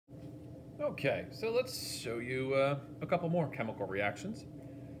Okay, so let's show you a couple more chemical reactions.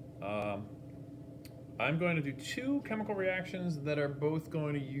 Um, I'm going to do two chemical reactions that are both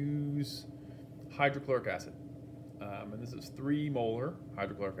going to use hydrochloric acid. And this is 3 molar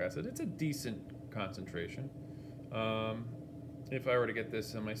hydrochloric acid. It's a decent concentration. Um, if I were to get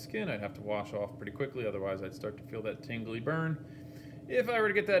this in my skin, I'd have to wash off pretty quickly, otherwise I'd start to feel that tingly burn. If I were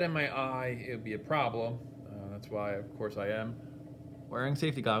to get that in my eye, it would be a problem. That's why, of course, I am wearing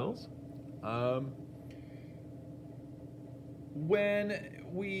safety goggles. When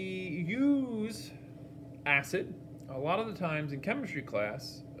we use acid, a lot of the times in chemistry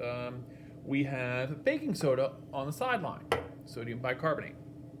class, we have baking soda on the sideline, sodium bicarbonate.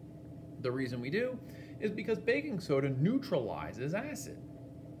 The reason we do is because baking soda neutralizes acid.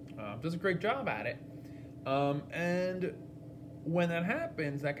 Does a great job at it. And when that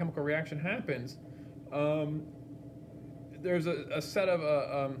happens, that chemical reaction happens, there's a set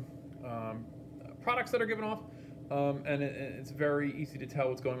of products that are given off, and it's very easy to tell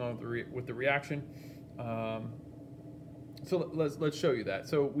what's going on with the reaction. So let's show you that.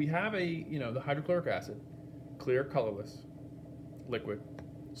 So we have the hydrochloric acid, clear, colorless, liquid,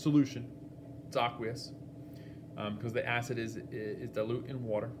 solution. It's aqueous because the acid is dilute in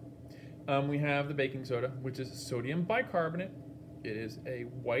water. We have the baking soda, which is sodium bicarbonate. It is a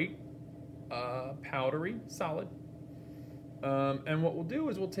white, powdery solid. And what we'll do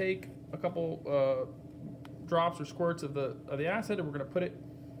is we'll take a couple drops or squirts of the acid, and we're going to put it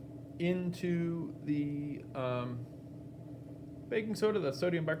into the baking soda, the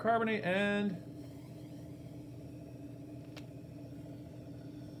sodium bicarbonate, and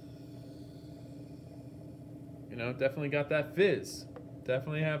definitely got that fizz.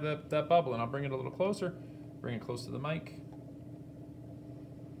 Definitely have that bubble, and I'll bring it a little closer. Bring it close to the mic.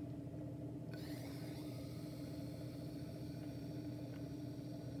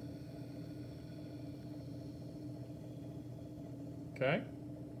 Okay.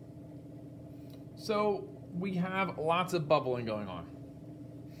 So we have lots of bubbling going on.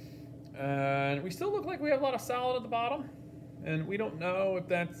 And we still look like we have a lot of solid at the bottom. And we don't know if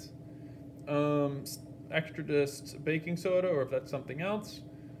that's extra just baking soda or if that's something else.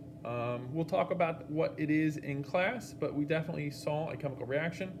 We'll talk about what it is in class, but we definitely saw a chemical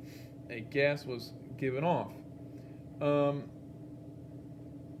reaction. A gas was given off. We'll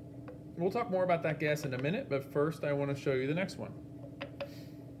talk more about that gas in a minute, but first I want to show you the next one.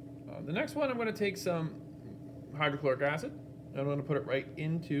 The next one, I'm going to take some hydrochloric acid, and I'm going to put it right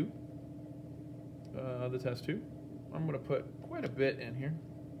into the test tube. I'm going to put quite a bit in here.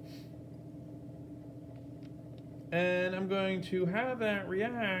 And I'm going to have that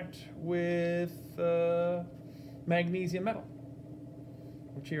react with magnesium metal,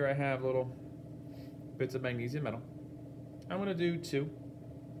 which here I have little bits of magnesium metal. I'm going to do 2.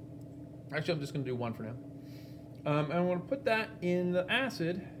 Actually, I'm just going to do 1 for now. And I'm going to put that in the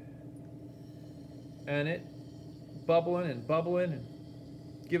acid, and it bubbling and bubbling and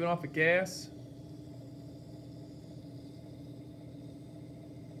giving off a gas.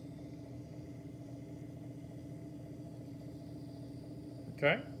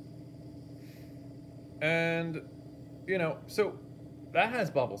 Okay. And, so that has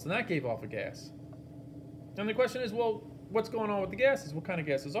bubbles, and that gave off a gas. And the question is, well, what's going on with the gases? What kind of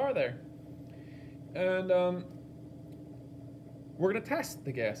gases are there? And we're going to test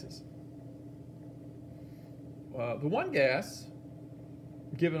the gases. The one gas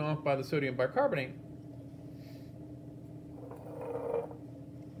given off by the sodium bicarbonate,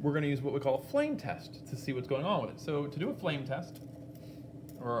 we're going to use what we call a flame test to see what's going on with it. So to do a flame test,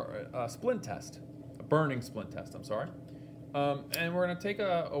 or a splint test, a burning splint test, I'm sorry, and we're going to take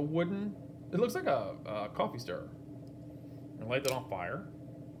a wooden, it looks like a coffee stirrer, and light that on fire.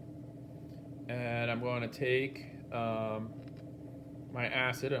 And I'm going to take my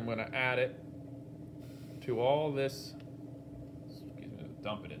acid, I'm going to add it to all this,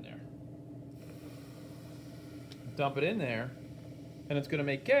 dump it in there. Dump it in there, and it's going to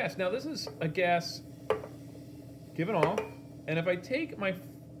make gas. Now this is a gas given off, and if I take my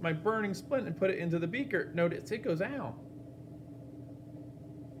burning splint and put it into the beaker, notice it goes out.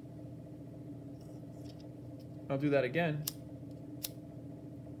 I'll do that again.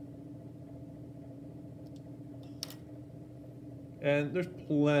 And there's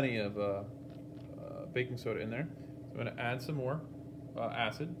plenty of baking soda in there. So I'm going to add some more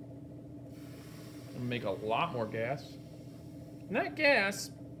acid and make a lot more gas. And that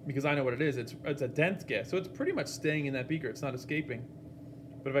gas, because I know what it is, it's a dense gas, so it's pretty much staying in that beaker. It's not escaping.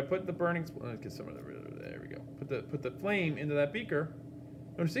 But if I put the burning, let's get some of the, there we go. Put the flame into that beaker,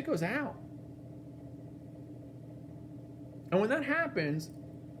 notice it goes out. And when that happens,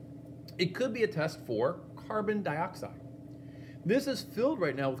 it could be a test for carbon dioxide. This is filled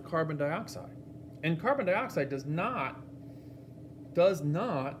right now with carbon dioxide, and carbon dioxide does not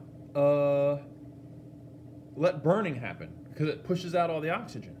let burning happen because it pushes out all the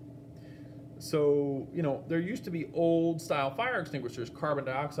oxygen. So, you know, there used to be old style fire extinguishers, carbon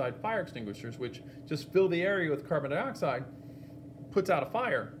dioxide fire extinguishers, which just fill the area with carbon dioxide, puts out a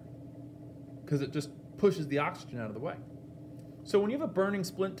fire because it just pushes the oxygen out of the way. So when you have a burning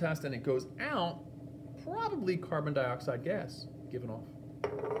splint test and it goes out, probably carbon dioxide gas given off.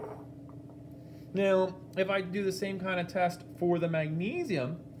 Now, if I do the same kind of test for the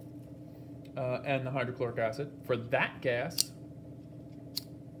magnesium and the hydrochloric acid, for that gas,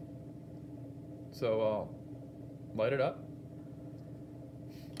 so I'll light it up.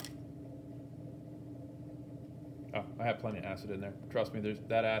 Oh, I have plenty of acid in there. Trust me, there's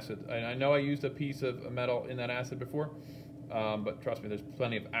that acid. I know I used a piece of metal in that acid before, but trust me, there's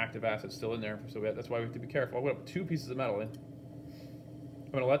plenty of active acid still in there. So that's why we have to be careful. I'm going to put 2 pieces of metal in.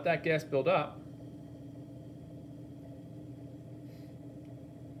 I'm going to let that gas build up.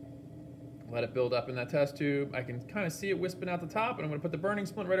 Let it build up in that test tube. I can kind of see it wisping out the top, and I'm going to put the burning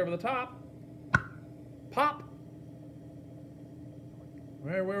splint right over the top. Pop!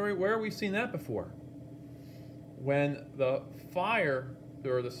 Where have we seen that before? When the fire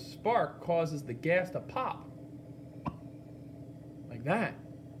or the spark causes the gas to pop. Like that.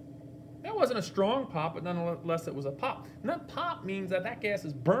 That wasn't a strong pop, but nonetheless it was a pop. And that pop means that that gas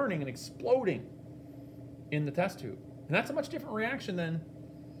is burning and exploding in the test tube. And that's a much different reaction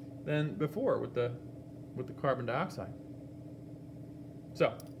than before with the carbon dioxide.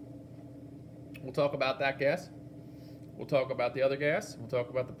 So, we'll talk about that gas. We'll talk about the other gas. We'll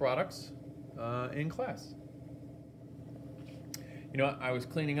talk about the products in class. You know what? I was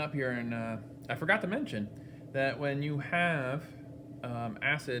cleaning up here and I forgot to mention that when you have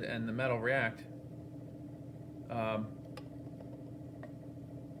acid and the metal react, now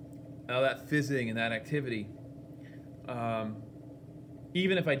that fizzing and that activity,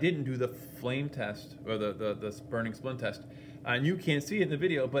 even if I didn't do the flame test or the burning splint test, and you can't see it in the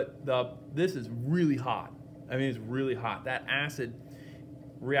video, but this is really hot. I mean, it's really hot. That acid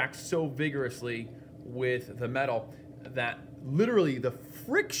reacts so vigorously with the metal that literally the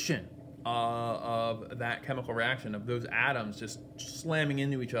friction of that chemical reaction, of those atoms just slamming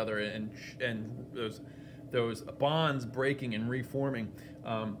into each other and those bonds breaking and reforming,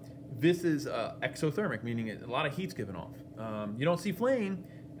 this is exothermic, meaning a lot of heat's given off. You don't see flame,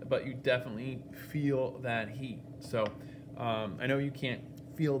 but you definitely feel that heat. So I know you can't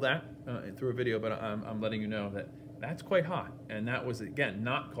feel that through a video, but I'm letting you know that that's quite hot, and that was, again,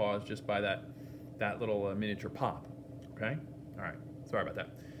 not caused just by that little miniature pop. Okay? All right. Sorry about that.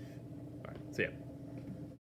 All right. See ya.